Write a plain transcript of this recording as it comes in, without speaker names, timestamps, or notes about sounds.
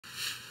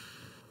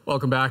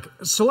Welcome back.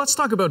 So let's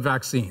talk about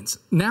vaccines.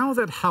 Now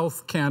that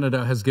Health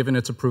Canada has given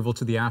its approval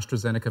to the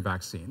AstraZeneca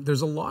vaccine,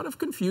 there's a lot of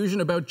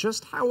confusion about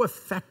just how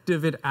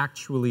effective it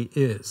actually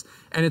is.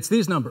 And it's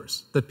these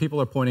numbers that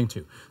people are pointing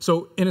to.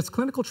 So in its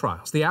clinical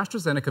trials, the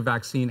AstraZeneca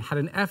vaccine had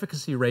an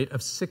efficacy rate of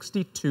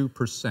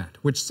 62%,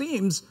 which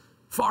seems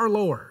far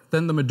lower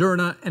than the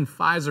Moderna and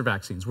Pfizer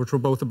vaccines, which were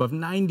both above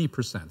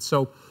 90%.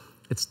 So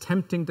it's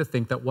tempting to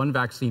think that one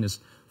vaccine is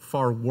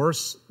far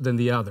worse than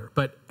the other.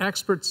 But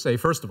experts say,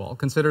 first of all,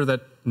 consider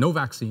that no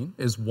vaccine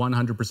is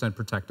 100%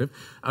 protective.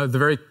 The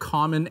very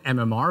common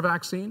MMR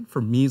vaccine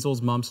for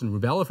measles, mumps, and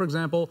rubella, for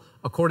example,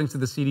 according to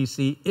the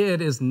CDC, it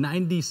is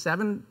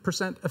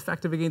 97%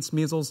 effective against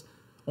measles,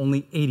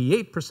 only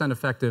 88%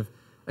 effective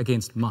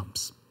against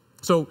mumps.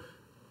 So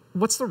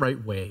what's the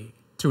right way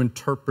to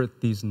interpret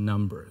these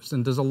numbers?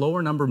 And does a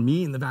lower number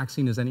mean the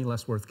vaccine is any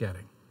less worth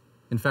getting?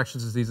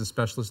 Infectious diseases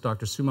specialist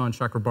Dr. Sumon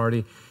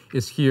Chakrabarti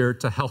is here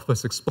to help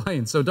us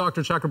explain. So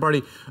Dr.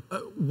 Chakrabarti,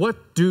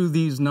 what do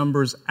these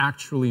numbers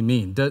actually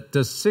mean? Does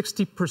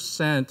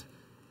 60%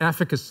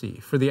 efficacy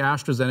for the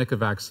AstraZeneca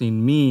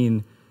vaccine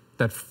mean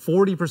that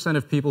 40%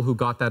 of people who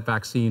got that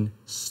vaccine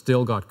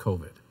still got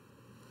COVID?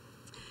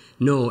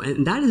 No,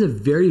 and that is a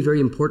very,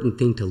 very important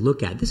thing to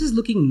look at. This is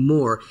looking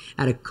more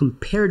at a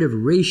comparative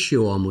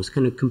ratio almost,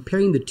 kind of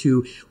comparing the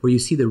two, where you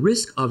see the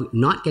risk of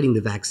not getting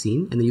the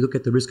vaccine, and then you look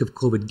at the risk of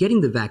COVID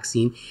getting the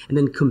vaccine, and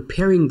then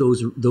comparing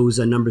those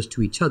numbers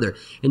to each other.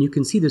 And you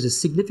can see there's a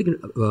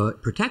significant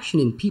protection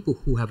in people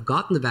who have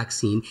gotten the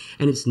vaccine,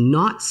 and it's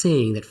not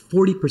saying that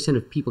 40%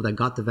 of people that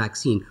got the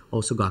vaccine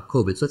also got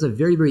COVID. So that's a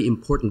very, very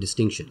important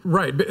distinction.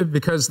 Right,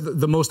 because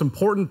the most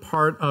important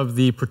part of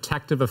the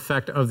protective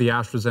effect of the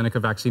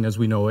AstraZeneca vaccine as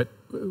we know it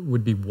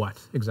would be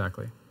what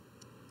exactly?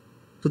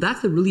 So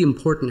that's the really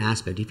important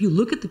aspect. If you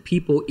look at the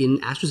people in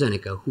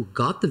AstraZeneca who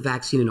got the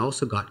vaccine and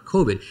also got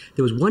COVID,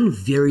 there was one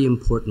very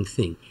important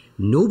thing.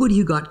 Nobody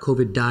who got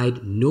COVID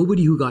died.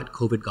 Nobody who got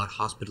COVID got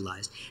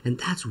hospitalized. And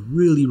that's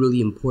really, really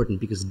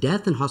important because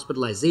death and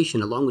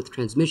hospitalization, along with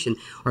transmission,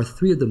 are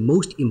three of the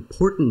most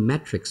important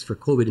metrics for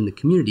COVID in the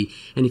community.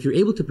 And if you're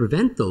able to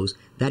prevent those,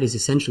 that is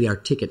essentially our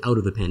ticket out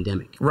of the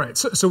pandemic. Right.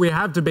 So we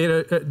have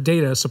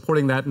data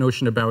supporting that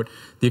notion about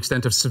the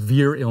extent of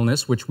severe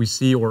illness, which we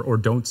see or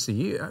don't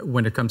see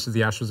when it comes to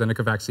the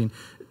AstraZeneca vaccine.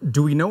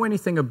 Do we know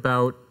anything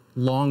about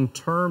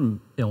long-term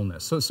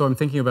illness? So I'm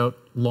thinking about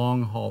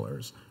long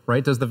haulers,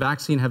 right? Does the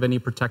vaccine have any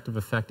protective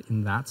effect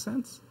in that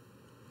sense?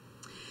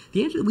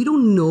 The answer, we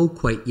don't know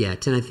quite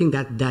yet, and I think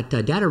that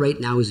data right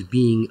now is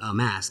being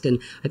amassed. And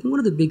I think one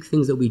of the big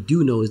things that we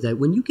do know is that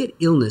when you get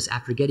illness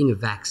after getting a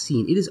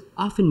vaccine, it is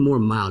often more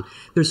mild.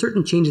 There are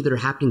certain changes that are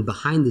happening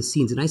behind the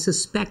scenes, and I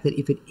suspect that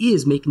if it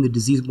is making the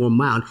disease more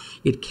mild,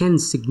 it can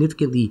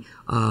significantly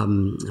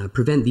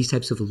prevent these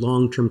types of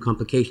long-term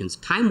complications.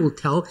 Time will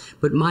tell,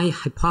 but my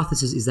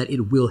hypothesis is that it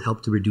will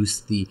help to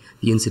reduce the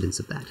incidence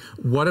of that.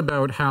 What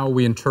about how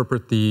we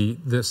interpret the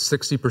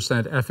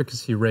 60%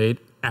 efficacy rate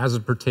as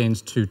it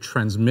pertains to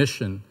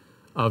transmission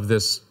of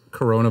this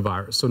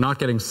coronavirus? So not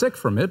getting sick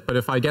from it, but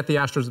if I get the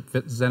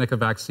AstraZeneca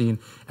vaccine,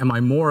 am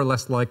I more or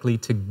less likely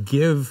to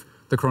give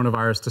the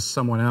coronavirus to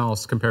someone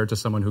else compared to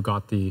someone who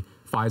got the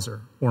Pfizer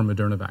or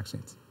Moderna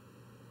vaccines?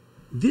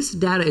 This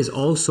data is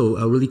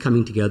also really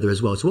coming together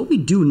as well. So what we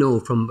do know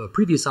from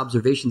previous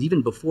observations,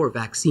 even before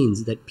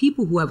vaccines, that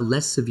people who have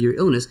less severe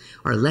illness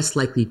are less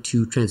likely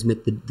to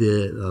transmit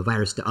the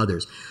virus to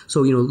others.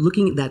 So,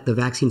 looking at the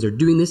vaccines are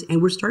doing this,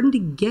 and we're starting to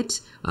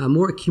get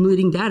more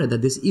accumulating data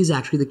that this is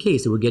actually the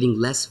case, that we're getting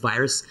less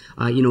virus,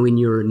 in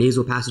your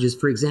nasal passages,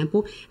 for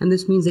example, and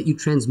this means that you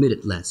transmit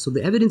it less. So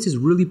the evidence is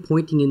really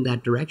pointing in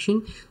that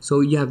direction. So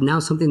you have now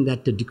something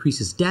that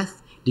decreases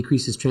death,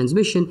 decreases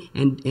transmission,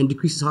 and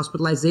decreases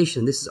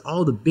hospitalization. This is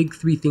all the big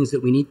three things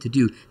that we need to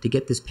do to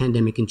get this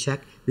pandemic in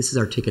check. This is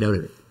our ticket out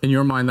of it. In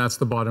your mind, that's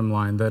the bottom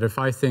line, that if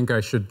I think I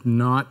should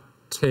not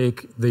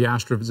take the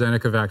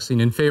AstraZeneca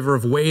vaccine in favor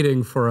of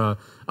waiting for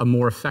a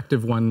more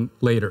effective one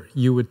later,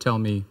 you would tell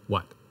me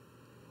what?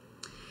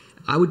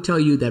 I would tell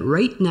you that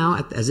right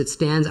now, as it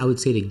stands, I would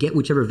say to get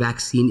whichever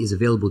vaccine is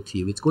available to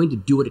you. It's going to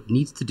do what it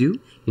needs to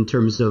do in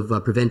terms of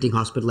preventing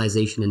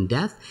hospitalization and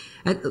death.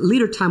 At a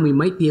later time, we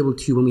might be able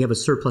to, when we have a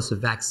surplus of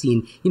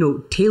vaccine,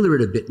 tailor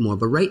it a bit more.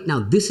 But right now,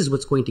 this is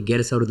what's going to get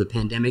us out of the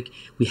pandemic.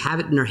 We have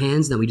it in our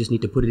hands. Now we just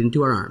need to put it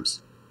into our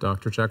arms.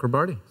 Dr.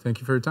 Chakrabarti, thank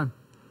you for your time.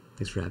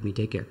 Thanks for having me.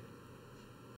 Take care.